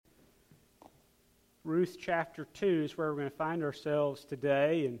Ruth chapter 2 is where we're going to find ourselves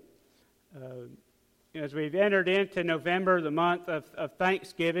today. And as we've entered into November, the month of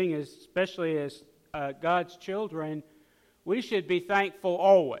Thanksgiving, especially as God's children, we should be thankful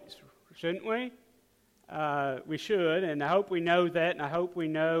always, shouldn't we? We should, and I hope we know that, and I hope we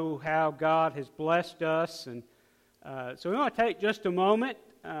know how God has blessed us. And so we want to take just a moment,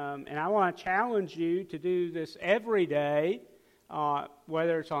 and I want to challenge you to do this every day,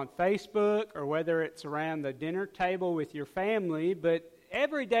 whether it's on Facebook or whether it's around the dinner table with your family. But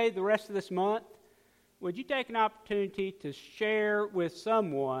every day the rest of this month, would you take an opportunity to share with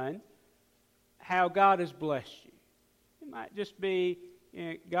someone how God has blessed you? It might just be,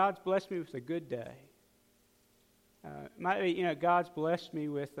 God's blessed me with a good day. It might be, God's blessed me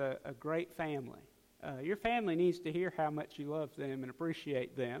with a great family. Your family needs to hear how much you love them and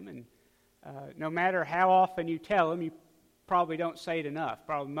appreciate them. And no matter how often you tell them, you probably don't say it enough.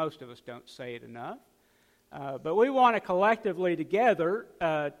 Probably most of us don't say it enough. But we want to collectively together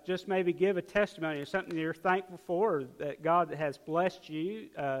just maybe give a testimony of something that you're thankful for, that God has blessed you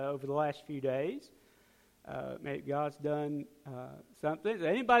over the last few days. Maybe God's done something. Does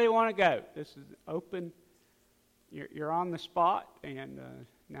anybody want to go? This is open. You're on the spot. And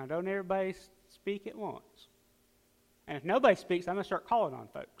now don't everybody speak at once. And if nobody speaks, I'm going to start calling on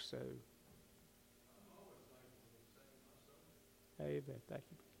folks. So, amen. Thank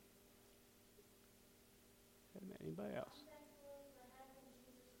you. Anybody else?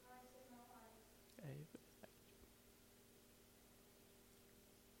 Amen.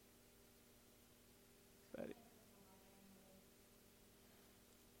 Buddy.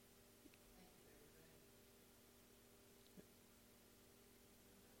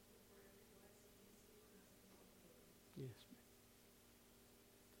 Yes, ma'am.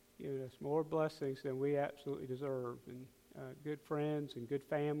 Giving us more blessings than we absolutely deserve, and good friends and good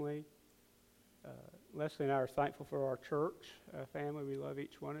family. Leslie and I are thankful for our church family. We love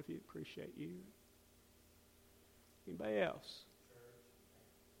each one of you. Appreciate you. Anybody else?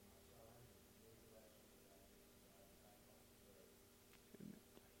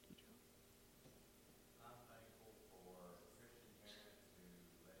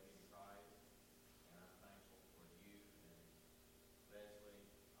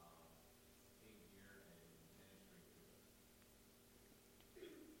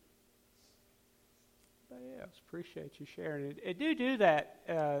 Else. Appreciate you sharing it. And do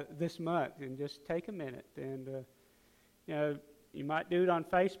that this month, and just take a minute. And you might do it on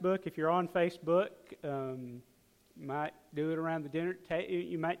Facebook if you're on Facebook. You might do it around the dinner table.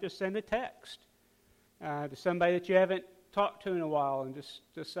 You might just send a text to somebody that you haven't talked to in a while, and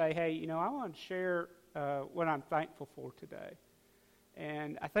just say, "Hey, I want to share what I'm thankful for today."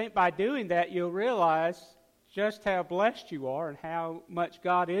 And I think by doing that, you'll realize just how blessed you are and how much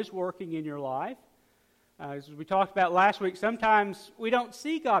God is working in your life. As we talked about last week, sometimes we don't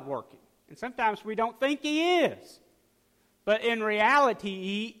see God working, and sometimes we don't think He is. But in reality,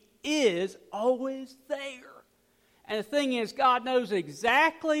 He is always there. And the thing is, God knows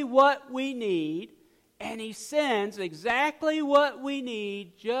exactly what we need, and He sends exactly what we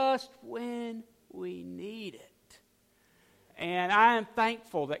need just when we need it. And I am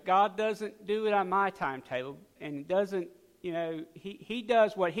thankful that God doesn't do it on my timetable, and doesn't He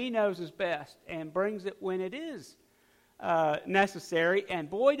does what He knows is best and brings it when it is necessary. And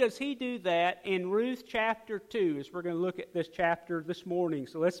boy, does He do that in Ruth chapter 2, as we're going to look at this chapter this morning.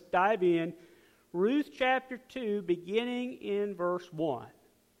 So let's dive in. Ruth chapter 2, beginning in verse 1. It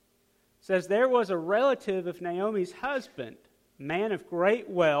says, "There was a relative of Naomi's husband, a man of great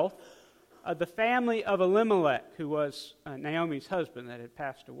wealth, of the family of Elimelech, who was Naomi's husband that had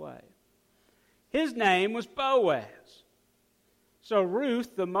passed away. His name was Boaz. So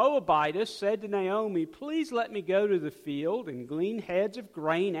Ruth the Moabitess said to Naomi, 'Please let me go to the field and glean heads of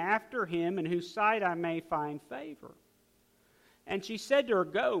grain after him, in whose sight I may find favor.' And she said to her,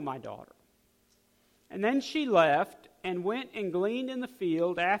 'Go, my daughter.' And then she left and went and gleaned in the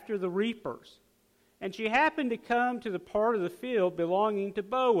field after the reapers. And she happened to come to the part of the field belonging to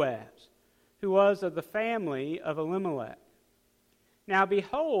Boaz, who was of the family of Elimelech. Now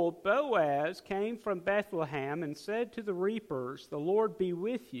behold, Boaz came from Bethlehem and said to the reapers, 'The Lord be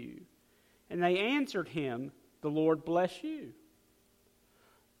with you.' And they answered him, 'The Lord bless you.'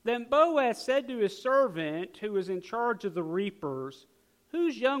 Then Boaz said to his servant who was in charge of the reapers,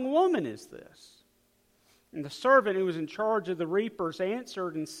 'Whose young woman is this?' And the servant who was in charge of the reapers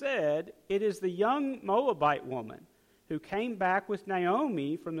answered and said, 'It is the young Moabite woman who came back with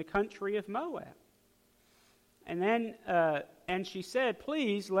Naomi from the country of Moab.' And she said,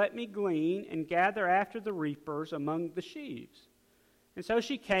 'Please let me glean and gather after the reapers among the sheaves.' And so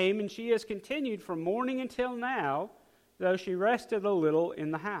she came, and she has continued from morning until now, though she rested a little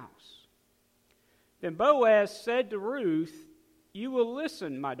in the house. Then Boaz said to Ruth, "You will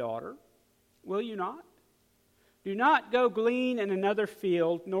listen, my daughter, will you not? Do not go glean in another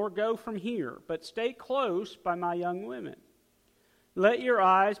field, nor go from here, but stay close by my young women. Let your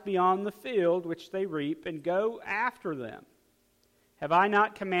eyes be on the field which they reap, and go after them. Have I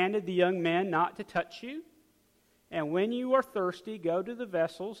not commanded the young men not to touch you? And when you are thirsty, go to the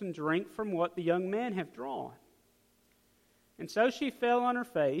vessels and drink from what the young men have drawn." And so she fell on her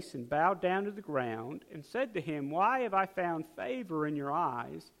face and bowed down to the ground, and said to him, "Why have I found favor in your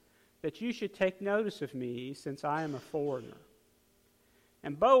eyes, that you should take notice of me, since I am a foreigner?"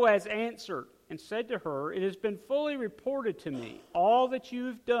 And Boaz answered and said to her, "It has been fully reported to me, all that you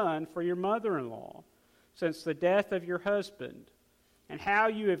have done for your mother-in-law since the death of your husband, and how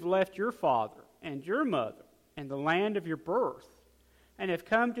you have left your father and your mother and the land of your birth, and have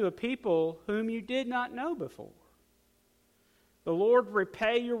come to a people whom you did not know before. The Lord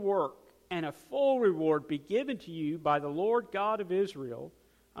repay your work, and a full reward be given to you by the Lord God of Israel,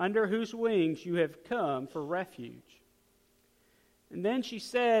 under whose wings you have come for refuge." And then she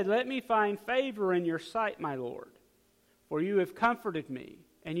said, "Let me find favor in your sight, my Lord, for you have comforted me,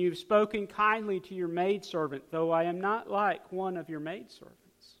 and you have spoken kindly to your maidservant, though I am not like one of your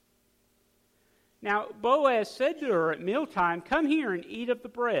maidservants." Now Boaz said to her at mealtime, "Come here and eat of the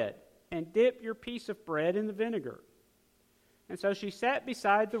bread, and dip your piece of bread in the vinegar." And so she sat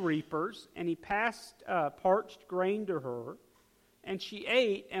beside the reapers, and he passed parched grain to her, and she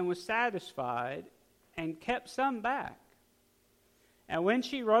ate and was satisfied, and kept some back. And when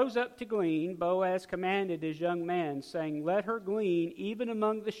she rose up to glean, Boaz commanded his young man, saying, "Let her glean even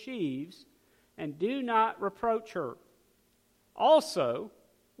among the sheaves, and do not reproach her. Also,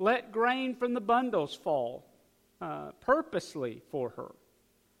 let grain from the bundles fall purposely for her.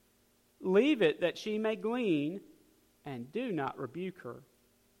 Leave it that she may glean, and do not rebuke her."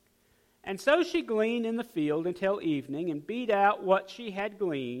 And so she gleaned in the field until evening, and beat out what she had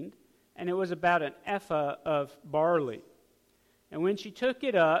gleaned, and it was about an ephah of barley. And when she took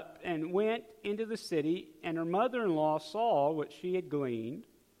it up and went into the city, and her mother-in-law saw what she had gleaned,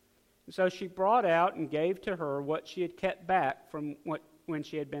 so she brought out and gave to her what she had kept back from when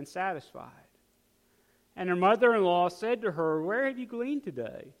she had been satisfied. And her mother-in-law said to her, "Where have you gleaned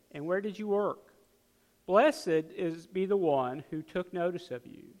today, and where did you work? Blessed be the one who took notice of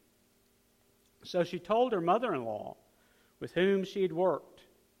you." So she told her mother-in-law with whom she had worked,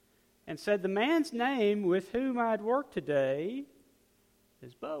 and said, "The man's name with whom I had worked today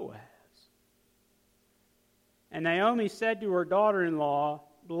is Boaz." And Naomi said to her daughter-in-law,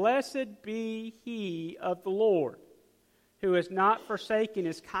 "Blessed be he of the Lord, who has not forsaken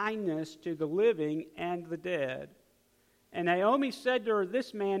his kindness to the living and the dead." And Naomi said to her,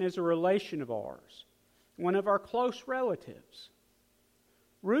 "This man is a relation of ours, one of our close relatives."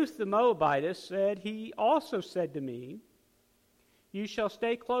 Ruth the Moabitess said, "He also said to me, 'You shall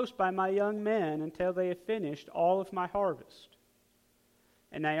stay close by my young men until they have finished all of my harvest.'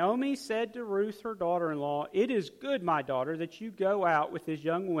 And Naomi said to Ruth her daughter-in-law, 'It is good, my daughter, that you go out with his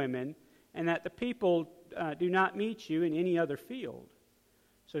young women, and that the people do not meet you in any other field.'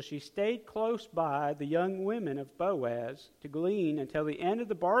 So she stayed close by the young women of Boaz to glean until the end of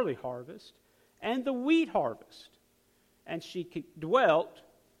the barley harvest and the wheat harvest. And she dwelt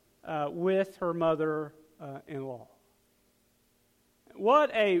with her mother-in-law."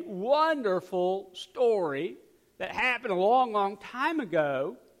 What a wonderful story that happened a long, long time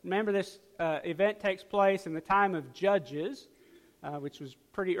ago. Remember, this event takes place in the time of Judges, which was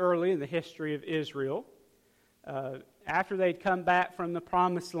pretty early in the history of Israel. After they'd come back from the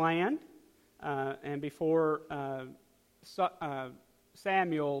Promised Land, and before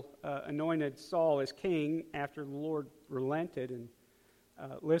Samuel anointed Saul as king, after the Lord relented and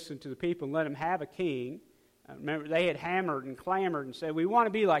listened to the people and let him have a king. Remember, they had hammered and clamored and said, "We want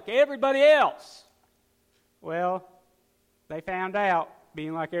to be like everybody else." Well, they found out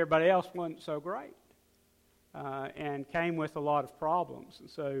being like everybody else wasn't so great, and came with a lot of problems. And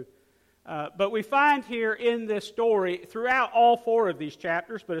so, but we find here in this story, throughout all four of these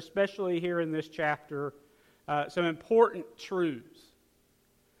chapters, but especially here in this chapter, some important truths.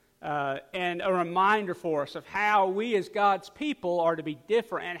 And a reminder for us of how we as God's people are to be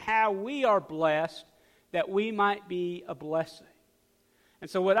different, and how we are blessed that we might be a blessing. And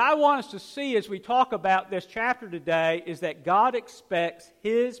so what I want us to see as we talk about this chapter today is that God expects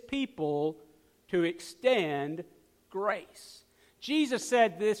His people to extend grace. Jesus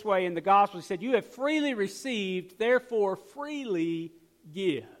said this way in the Gospel, He said, "You have freely received, therefore freely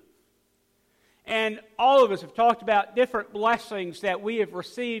give." And all of us have talked about different blessings that we have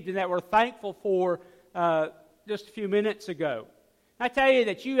received and that we're thankful for just a few minutes ago. I tell you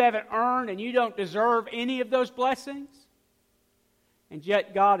that you haven't earned and you don't deserve any of those blessings, and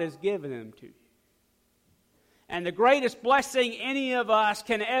yet God has given them to you. And the greatest blessing any of us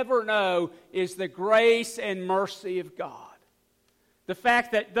can ever know is the grace and mercy of God. The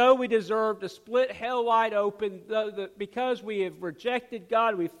fact that though we deserve to split hell wide open, because we have rejected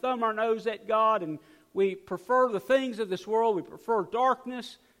God, we thumb our nose at God, and we prefer the things of this world, we prefer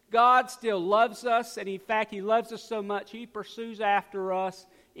darkness, God still loves us, and in fact, He loves us so much, He pursues after us,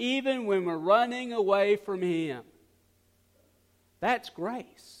 even when we're running away from Him. That's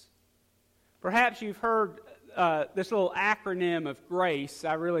grace. Perhaps you've heard this little acronym of grace.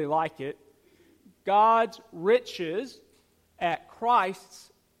 I really like it. God's riches at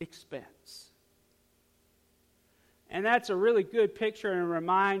Christ's expense. And that's a really good picture and a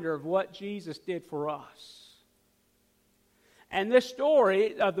reminder of what Jesus did for us. And this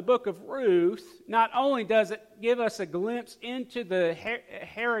story of the book of Ruth, not only does it give us a glimpse into the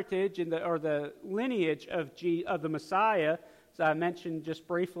heritage and the lineage of the Messiah, as I mentioned just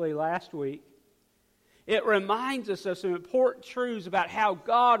briefly last week, it reminds us of some important truths about how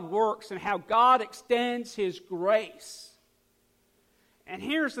God works and how God extends His grace. And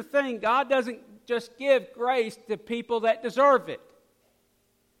here's the thing, God doesn't just give grace to people that deserve it.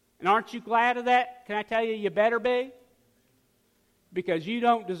 And aren't you glad of that? Can I tell you, you better be? Because you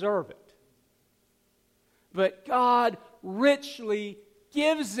don't deserve it. But God richly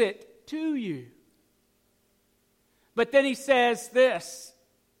gives it to you. But then He says this,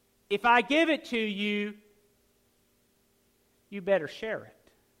 if I give it to you, you better share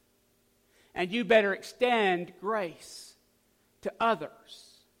it. And you better extend grace to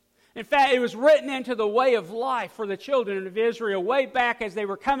others. In fact, it was written into the way of life for the children of Israel way back as they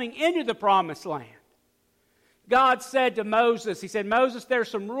were coming into the promised land. God said to Moses, He said, Moses, there's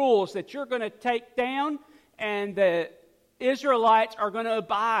some rules that you're going to take down, and the Israelites are going to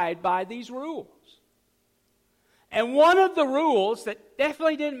abide by these rules. And one of the rules that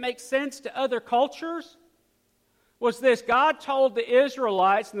definitely didn't make sense to other cultures was this. God told the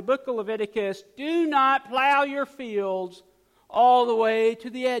Israelites in the book of Leviticus, do not plow your fields all the way to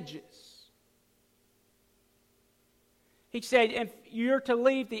the edges. He said, if you're to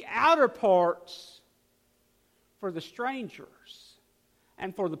leave the outer parts for the strangers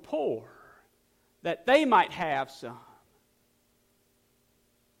and for the poor, that they might have some.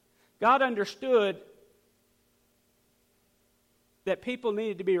 God understood that people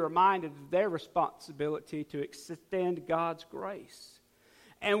needed to be reminded of their responsibility to extend God's grace.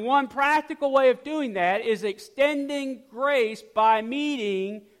 And one practical way of doing that is extending grace by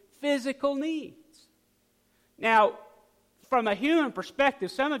meeting physical needs. Now, from a human perspective,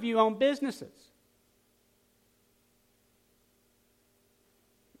 some of you own businesses.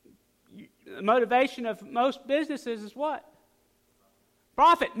 The motivation of most businesses is what?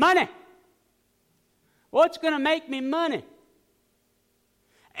 Profit, money. What's going to make me money?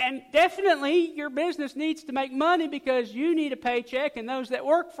 And definitely your business needs to make money because you need a paycheck and those that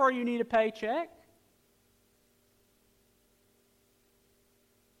work for you need a paycheck.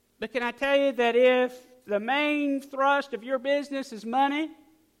 But can I tell you that if the main thrust of your business is money,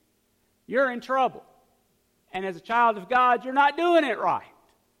 you're in trouble. And as a child of God, you're not doing it right.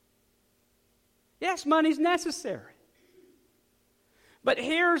 Yes, money's necessary. But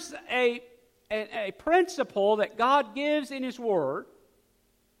here's a principle that God gives in His Word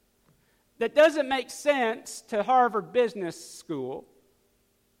that doesn't make sense to Harvard Business School,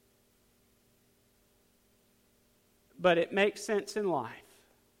 but it makes sense in life.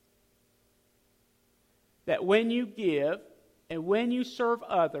 That when you give and when you serve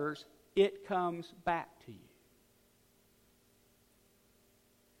others, it comes back to you.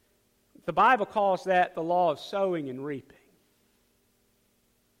 The Bible calls that the law of sowing and reaping.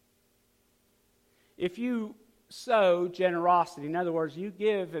 If you sow generosity, in other words, you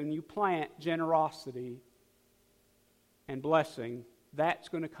give and you plant generosity and blessing, that's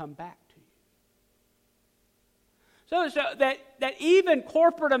going to come back to you. So that even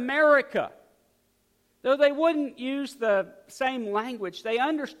corporate America, though they wouldn't use the same language, they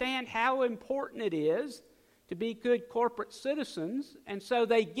understand how important it is to be good corporate citizens, and so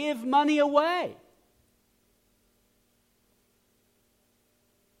they give money away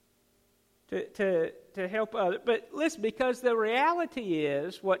to help others. But listen, because the reality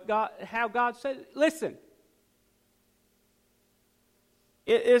is how God said, listen,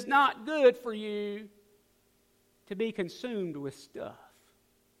 it is not good for you to be consumed with stuff.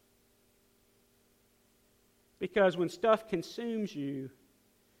 Because when stuff consumes you,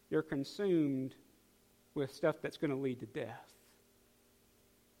 you're consumed with stuff that's going to lead to death.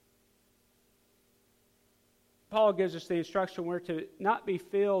 Paul gives us the instruction we're to not be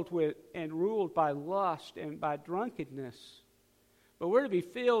filled with and ruled by lust and by drunkenness, but we're to be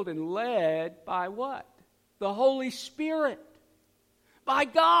filled and led by what? The Holy Spirit. By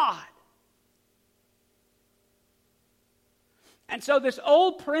God. And so this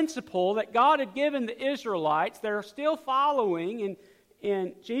old principle that God had given the Israelites, they're still following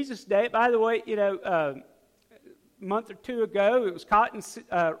in Jesus' day. By the way, a month or two ago, it was cotton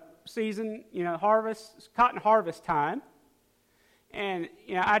season, cotton harvest time. And,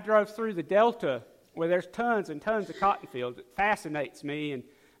 I drove through the Delta where there's tons and tons of cotton fields. It fascinates me. And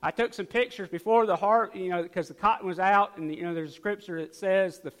I took some pictures before the harvest, because the cotton was out. And, there's a scripture that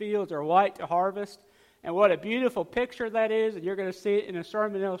says the fields are white to harvest. And what a beautiful picture that is. And you're going to see it in a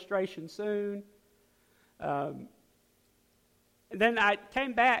sermon illustration soon. And then I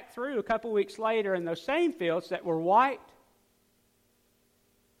came back through a couple weeks later, and those same fields that were white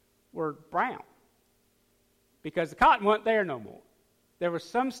were brown, because the cotton wasn't there no more. There was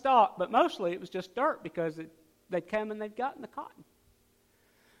some stalk, but mostly it was just dirt, because they'd come and they'd gotten the cotton.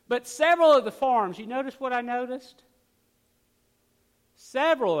 But several of the farms, you notice what I noticed?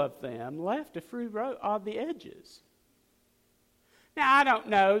 Several of them left a few rows on the edges. Now, I don't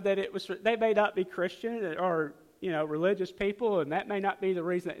know that they may not be Christian or religious people, and that may not be the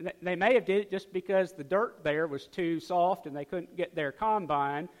reason. They may have did it just because the dirt there was too soft and they couldn't get their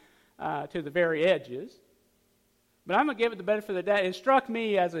combine to the very edges. But I'm going to give it the benefit of the doubt. It struck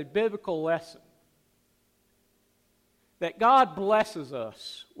me as a biblical lesson that God blesses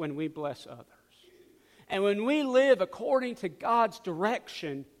us when we bless others. And when we live according to God's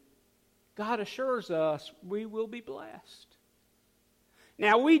direction, God assures us we will be blessed.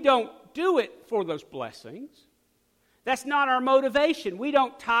 Now, we don't do it for those blessings. That's not our motivation. We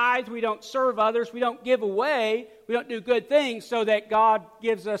don't tithe, we don't serve others, we don't give away, we don't do good things so that God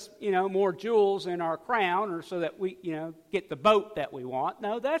gives us, more jewels in our crown, or so that we, get the boat that we want.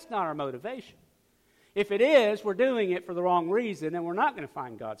 No, that's not our motivation. If it is, we're doing it for the wrong reason, and we're not going to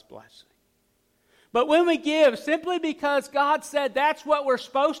find God's blessing. But when we give simply because God said that's what we're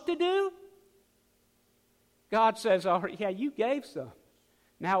supposed to do, God says, "Oh, yeah, you gave some.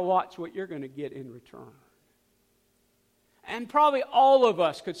 Now watch what you're going to get in return." And probably all of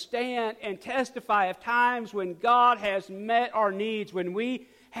us could stand and testify of times when God has met our needs, when we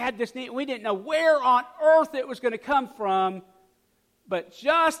had this need, we didn't know where on earth it was going to come from, but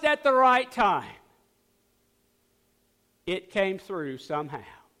just at the right time, it came through somehow.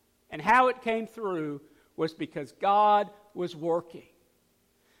 And how it came through was because God was working.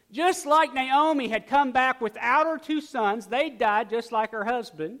 Just like Naomi had come back without her two sons, they died just like her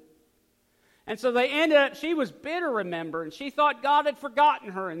husband. And so they ended up, she was bitter, remember, and she thought God had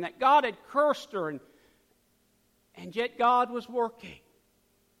forgotten her and that God had cursed her, and yet God was working.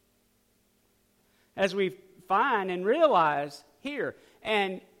 As we find and realize here,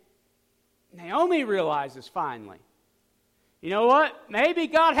 and Naomi realizes finally, you know what? Maybe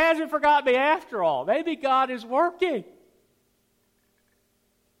God hasn't forgotten me after all. Maybe God is working.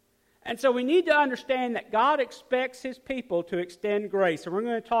 And so we need to understand that God expects His people to extend grace. And we're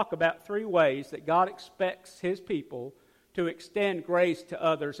going to talk about 3 ways that God expects His people to extend grace to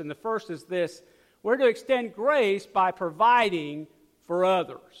others. And the first is this: we're to extend grace by providing for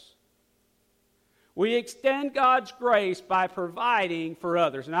others. We extend God's grace by providing for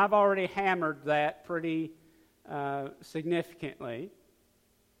others. And I've already hammered that pretty significantly.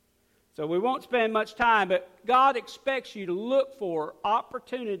 So we won't spend much time, but God expects you to look for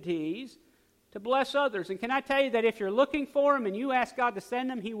opportunities to bless others. And can I tell you that if you're looking for them and you ask God to send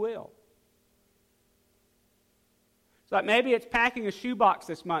them, He will. So like maybe it's packing a shoebox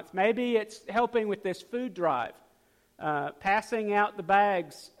this month. Maybe it's helping with this food drive, passing out the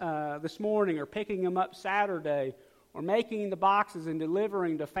bags this morning, or picking them up Saturday, or making the boxes and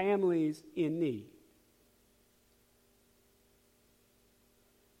delivering to families in need.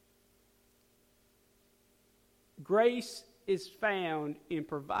 Grace is found in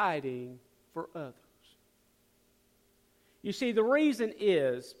providing for others. You see, the reason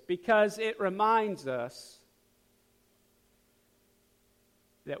is because it reminds us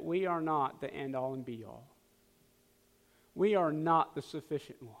that we are not the end-all and be-all. We are not the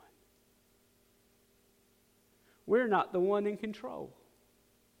sufficient one. We're not the one in control.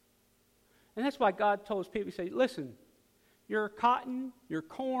 And that's why God told His people, He said, listen, your cotton, your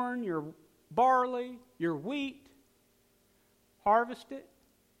corn, your barley, your wheat, harvest it,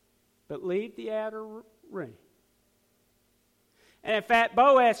 but leave the outer ring. And in fact,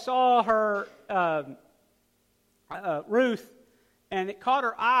 Boaz saw her, Ruth, and it caught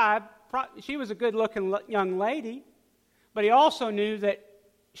her eye. She was a good-looking young lady, but he also knew that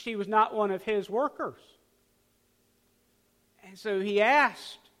she was not one of his workers. And so he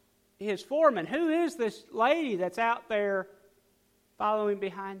asked his foreman, who is this lady that's out there following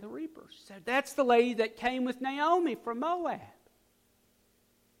behind the reapers? He said, that's the lady that came with Naomi from Moab.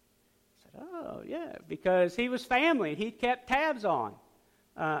 He said, oh, yeah, because he was family and he kept tabs on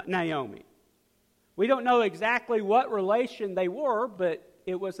Naomi. We don't know exactly what relation they were, but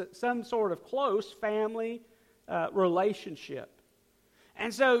it was some sort of close family relationship.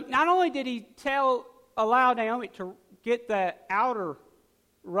 And so not only did he allow Naomi to get the outer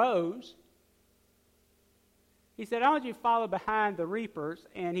rows, he said, I want you to follow behind the reapers.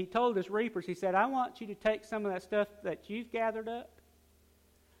 And he told his reapers, he said, I want you to take some of that stuff that you've gathered up,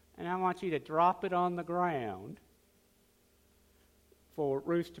 and I want you to drop it on the ground for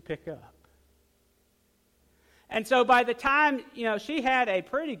Ruth to pick up. And so by the time, she had a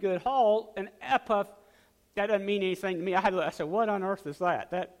pretty good haul, an ephah. That doesn't mean anything to me. I said, what on earth is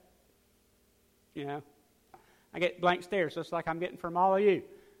that? I get blank stares, just like I'm getting from all of you.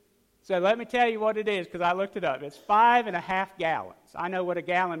 So let me tell you what it is, because I looked it up. It's 5.5 gallons. I know what a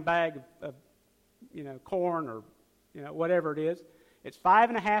gallon bag of corn or, whatever it is. It's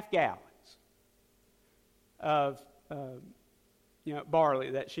 5.5 gallons of,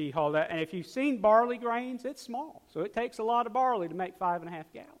 barley that she hauled out. And if you've seen barley grains, it's small. So it takes a lot of barley to make 5.5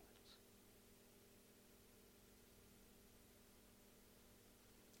 gallons.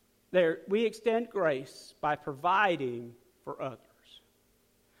 We extend grace by providing for others.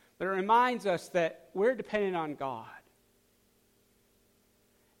 But it reminds us that we're dependent on God.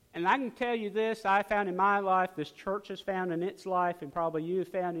 And I can tell you this, I found in my life, this church has found in its life, and probably you have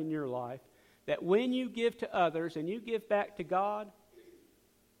found in your life, that when you give to others and you give back to God,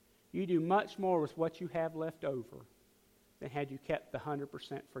 you do much more with what you have left over than had you kept the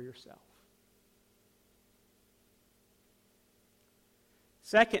 100% for yourself.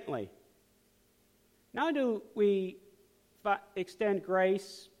 Secondly, not only do we extend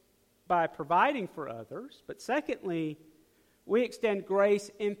grace by providing for others, but secondly, we extend grace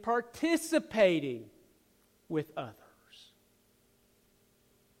in participating with others.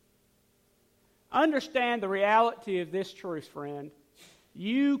 Understand the reality of this truth, friend.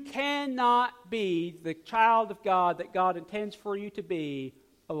 You cannot be the child of God that God intends for you to be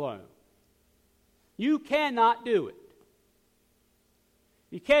alone. You cannot do it.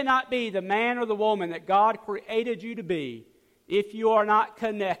 You cannot be the man or the woman that God created you to be if you are not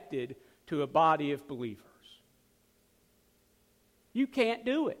connected to a body of believers. You can't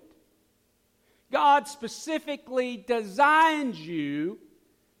do it. God specifically designs you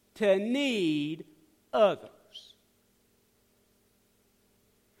to need others.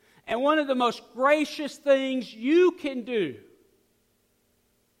 And one of the most gracious things you can do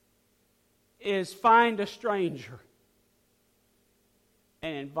is find a stranger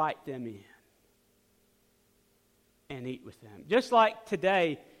and invite them in and eat with them. Just like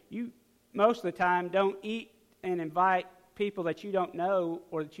today, you most of the time don't eat and invite people that you don't know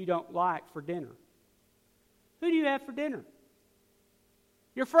or that you don't like for dinner. Who do you have for dinner?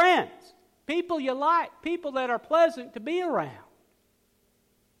 Your friends, people you like, people that are pleasant to be around,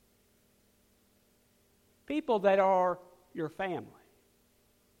 people that are your family.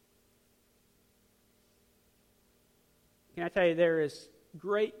 Can I tell you, there is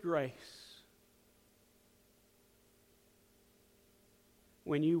great grace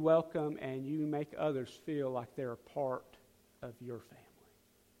when you welcome and you make others feel like they're a part of your family.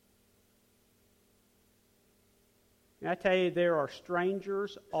 And I tell you, there are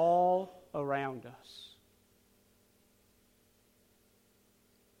strangers all around us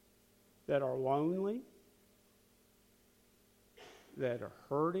that are lonely, that are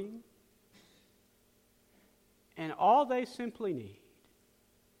hurting, and all they simply need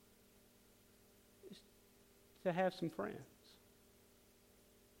is to have some friends.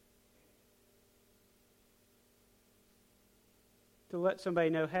 To let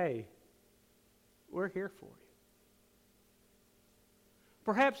somebody know, hey, we're here for you.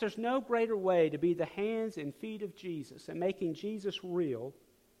 Perhaps there's no greater way to be the hands and feet of Jesus and making Jesus real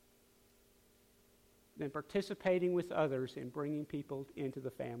than participating with others in bringing people into the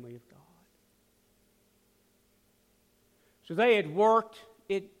family of God. So they had worked,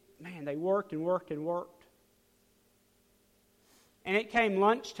 they worked and worked and worked. And it came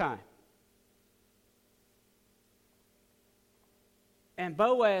lunchtime. And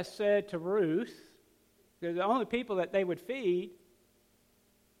Boaz said to Ruth, because the only people that they would feed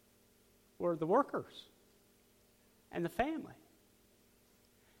were the workers and the family.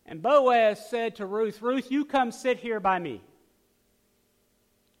 And Boaz said to Ruth, Ruth, you come sit here by me.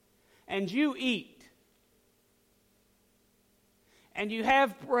 and you eat, and you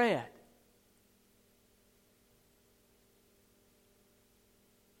have bread.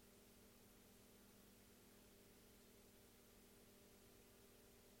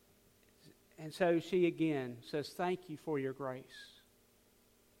 And so she again says, thank you for your grace.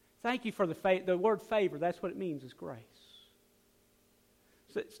 Thank you for the word favor, that's what it means, is grace.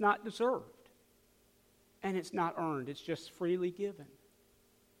 So it's not deserved. And it's not earned. It's just freely given.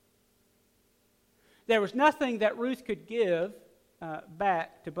 There was nothing that Ruth could give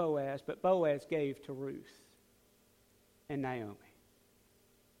back to Boaz, but Boaz gave to Ruth and Naomi.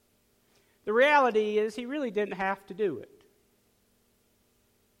 The reality is he really didn't have to do it.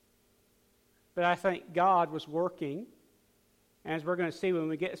 But I think God was working, and as we're going to see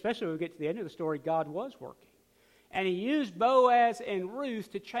especially when we get to the end of the story, God was working. And he used Boaz and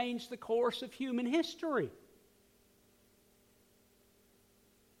Ruth to change the course of human history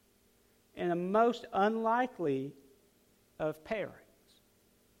in the most unlikely of pairings.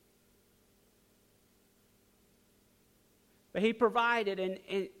 But he provided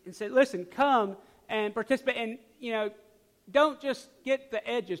and said, listen, come and participate. And, don't just get the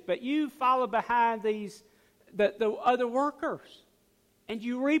edges, but you follow behind the other workers, and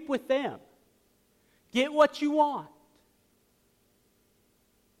you reap with them. Get what you want.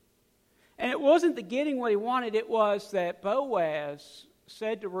 And it wasn't the getting what he wanted, it was that Boaz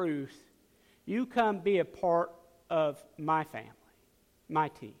said to Ruth, you come be a part of my family, my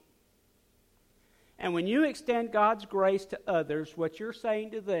team. And when you extend God's grace to others, what you're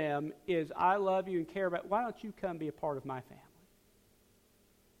saying to them is, I love you and care about, why don't you come be a part of my family?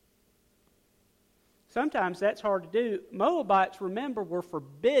 Sometimes that's hard to do. Moabites, remember, were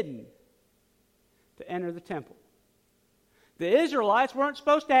forbidden to enter the temple. The Israelites weren't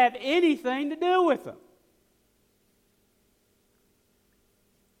supposed to have anything to do with them.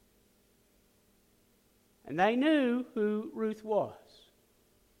 And they knew who Ruth was.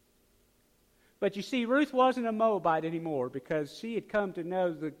 But you see, Ruth wasn't a Moabite anymore because she had come to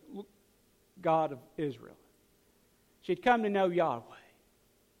know the God of Israel. She had come to know Yahweh.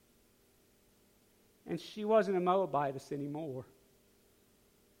 And she wasn't a Moabitess anymore.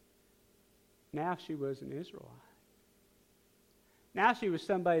 Now she was an Israelite. Now she was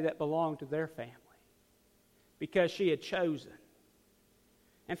somebody that belonged to their family because she had chosen.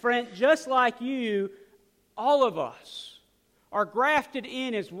 And friend, just like you, all of us are grafted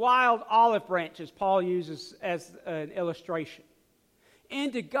in as wild olive branches, Paul uses as an illustration,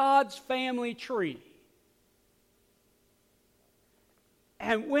 into God's family tree.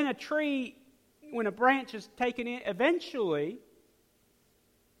 And when a branch is taken in, eventually,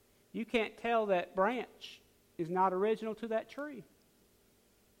 you can't tell that branch is not original to that tree.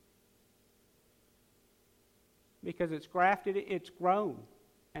 Because it's grafted, it's grown,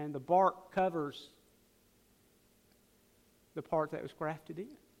 and the bark covers the part that was grafted in.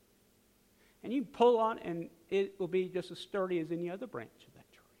 And you pull on, and it will be just as sturdy as any other branch of that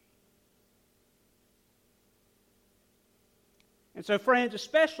tree. And so, friends,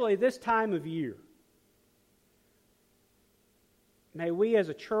 especially this time of year, may we as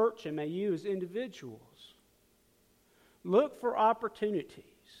a church and may you as individuals look for opportunities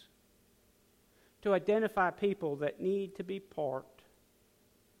to identify people that need to be part.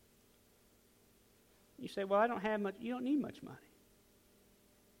 You say, well, I don't have much. You don't need much money.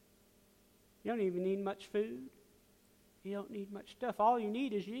 You don't even need much food. You don't need much stuff. All you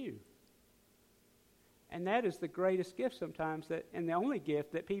need is you. And that is the greatest gift sometimes, and the only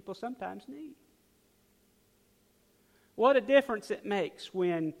gift that people sometimes need. What a difference it makes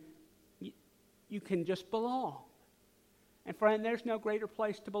when you can just belong. And friend, there's no greater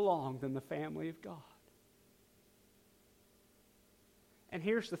place to belong than the family of God. And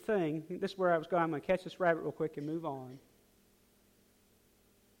here's the thing. This is where I was going. I'm going to catch this rabbit real quick and move on.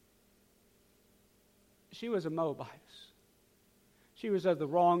 She was a Moabitess. She was of the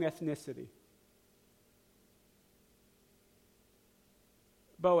wrong ethnicity.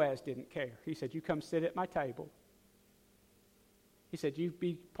 Boaz didn't care. He said, you come sit at my table. He said, you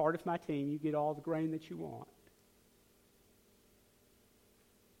be part of my team. You get all the grain that you want.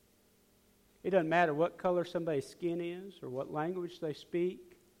 It doesn't matter what color somebody's skin is or what language they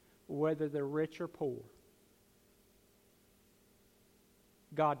speak or whether they're rich or poor.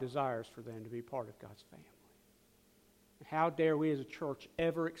 God desires for them to be part of God's family. And how dare we as a church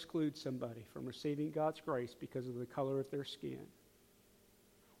ever exclude somebody from receiving God's grace because of the color of their skin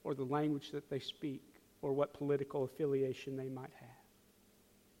or the language that they speak or what political affiliation they might have.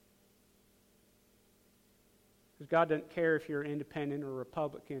 Because God doesn't care if you're independent or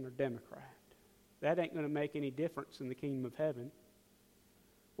Republican or Democrat. That ain't going to make any difference in the kingdom of heaven.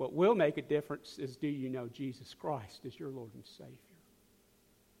 What will make a difference is, do you know Jesus Christ as your Lord and Savior?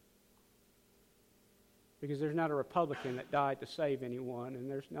 Because there's not a Republican that died to save anyone, and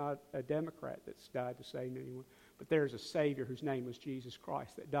there's not a Democrat that's died to save anyone. But there's a Savior whose name was Jesus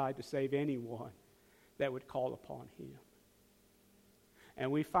Christ that died to save anyone that would call upon Him.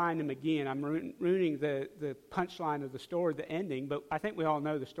 And we find Him again. I'm ruining the punchline of the story, the ending, but I think we all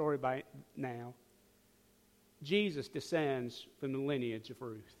know the story by now. Jesus descends from the lineage of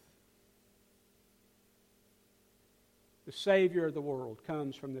Ruth. The Savior of the world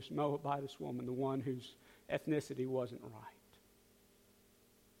comes from this Moabitess woman, the one whose ethnicity wasn't right.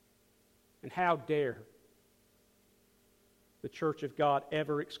 And how dare the Church of God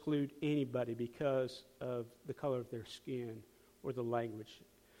ever exclude anybody because of the color of their skin or the language?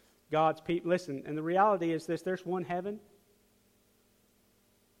 God's people, listen, and the reality is this: there's one heaven,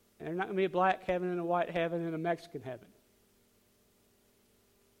 and there's not going to be a black heaven and a white heaven and a Mexican heaven.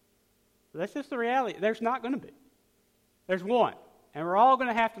 That's just the reality. There's not going to be. There's one, and we're all going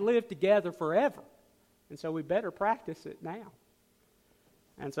to have to live together forever. And so we better practice it now.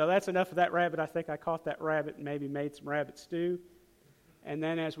 And so that's enough of that rabbit. I think I caught that rabbit and maybe made some rabbit stew. And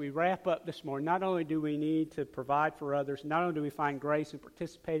then as we wrap up this morning, not only do we need to provide for others, not only do we find grace in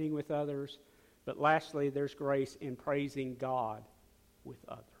participating with others, but lastly, there's grace in praising God with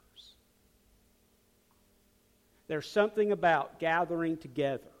others. There's something about gathering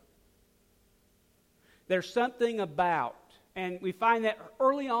together. There's something about, and we find that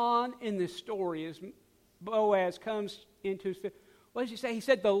early on in this story as Boaz comes into his field. What does he say? He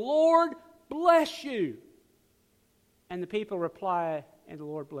said, "The Lord bless you." And the people reply, "And the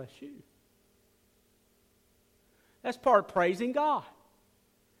Lord bless you." That's part of praising God.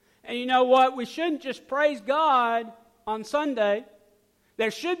 And you know what? We shouldn't just praise God on Sunday.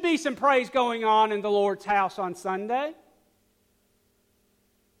 There should be some praise going on in the Lord's house on Sunday.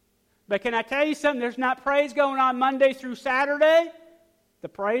 But can I tell you something? There's not praise going on Monday through Saturday. The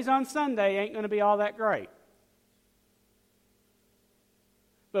praise on Sunday ain't going to be all that great.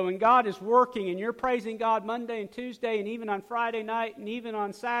 But when God is working and you're praising God Monday and Tuesday and even on Friday night and even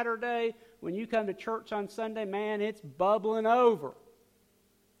on Saturday, when you come to church on Sunday, man, it's bubbling over.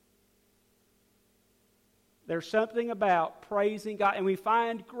 There's something about praising God, and we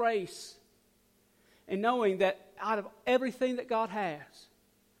find grace in knowing that out of everything that God has.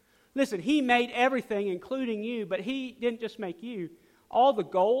 Listen, He made everything, including you, but He didn't just make you. All the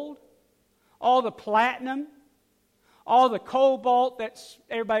gold, all the platinum, all the cobalt that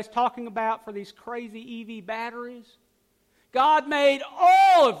everybody's talking about for these crazy EV batteries. God made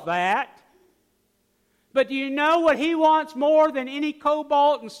all of that. But do you know what He wants more than any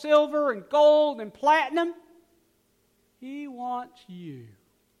cobalt and silver and gold and platinum? He wants you.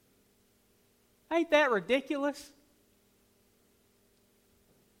 Ain't that ridiculous?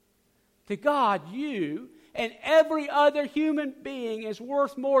 To God, you and every other human being is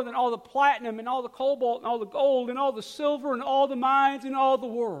worth more than all the platinum and all the cobalt and all the gold and all the silver and all the mines in all the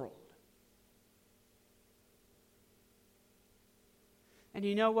world. And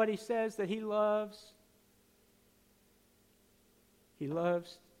you know what He says that He loves? He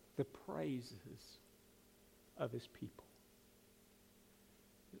loves the praises of His people.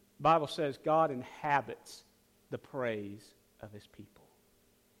 The Bible says God inhabits the praise of His people.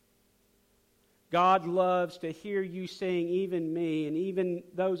 God loves to hear you sing, even me, and even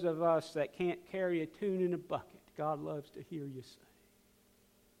those of us that can't carry a tune in a bucket. God loves to hear you sing.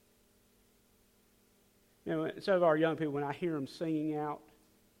 You know, some of our young people, when I hear them singing out,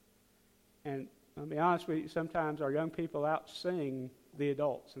 and I'll be honest with you, sometimes our young people out-sing the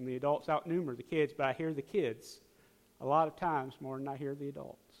adults, and the adults outnumber the kids, but I hear the kids a lot of times more than I hear the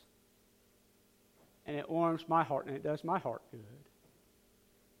adults. And it warms my heart, and it does my heart good.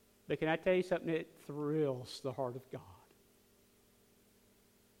 But can I tell you something? It thrills the heart of God.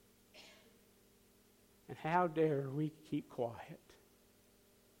 And how dare we keep quiet?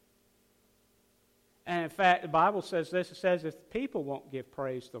 And in fact, the Bible says this. It says if the people won't give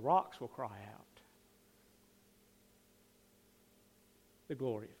praise, the rocks will cry out. The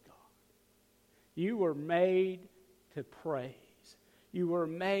glory of God. You were made to praise. You were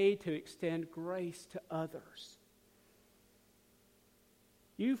made to extend grace to others.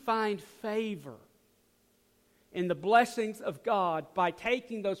 You find favor in the blessings of God by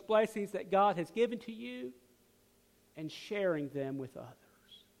taking those blessings that God has given to you and sharing them with others.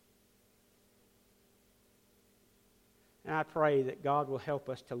 And I pray that God will help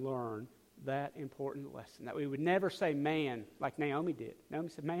us to learn that important lesson, that we would never say man like Naomi did. Naomi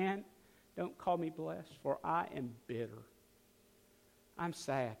said, "Man, don't call me blessed, for I am bitter. I'm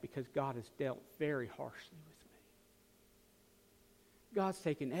sad because God has dealt very harshly with me." God's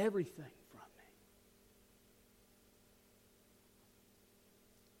taken everything from me.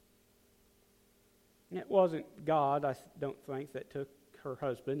 And it wasn't God, I don't think, that took her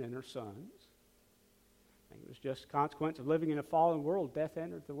husband and her sons. I think it was just a consequence of living in a fallen world. Death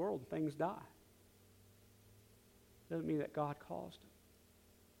entered the world and things die. Doesn't mean that God caused them.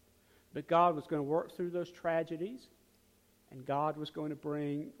 But God was going to work through those tragedies, and God was going to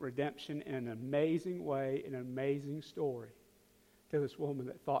bring redemption in an amazing way, an amazing story to this woman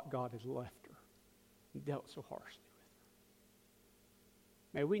that thought God had left her and dealt so harshly with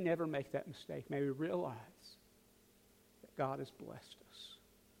her. May we never make that mistake. May we realize that God has blessed us.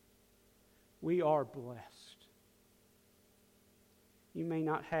 We are blessed. You may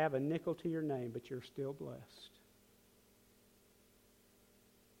not have a nickel to your name, but you're still blessed.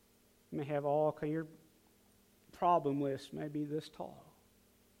 You may have your problem list may be this tall,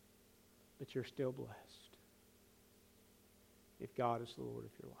 but you're still blessed if God is the Lord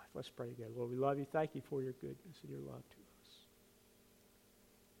of your life. Let's pray together. Lord, we love you. Thank you for your goodness and your love to us.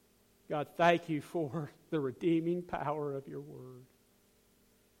 God, thank you for the redeeming power of your word.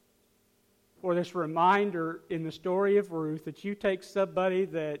 For this reminder in the story of Ruth that you take somebody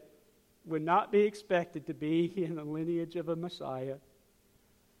that would not be expected to be in the lineage of a Messiah,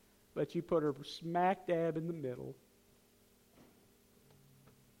 but you put her smack dab in the middle.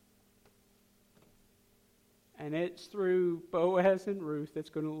 And it's through Boaz and Ruth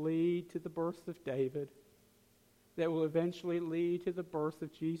that's going to lead to the birth of David, that will eventually lead to the birth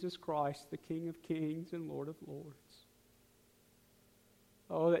of Jesus Christ, the King of Kings and Lord of Lords.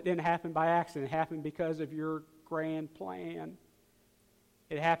 Oh, that didn't happen by accident. It happened because of your grand plan.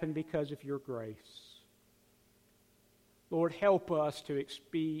 It happened because of your grace. Lord, help us to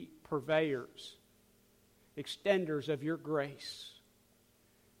be purveyors, extenders of your grace.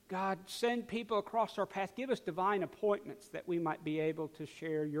 God, send people across our path. Give us divine appointments that we might be able to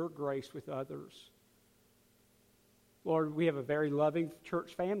share your grace with others. Lord, we have a very loving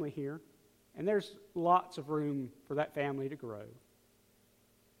church family here, and there's lots of room for that family to grow.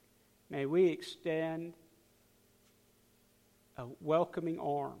 May we extend a welcoming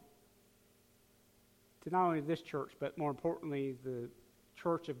arm to not only this church, but more importantly, the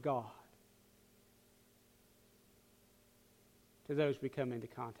church of God, to those we come into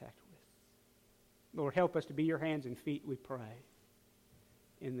contact with. Lord, help us to be your hands and feet, we pray,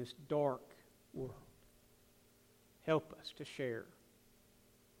 in this dark world. Help us to share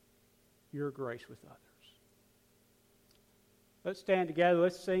your grace with others. Let's stand together.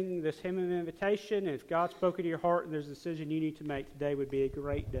 Let's sing this hymn of invitation. And if God's spoken to your heart and there's a decision you need to make, today would be a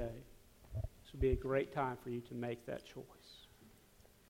great day. This would be a great time for you to make that choice.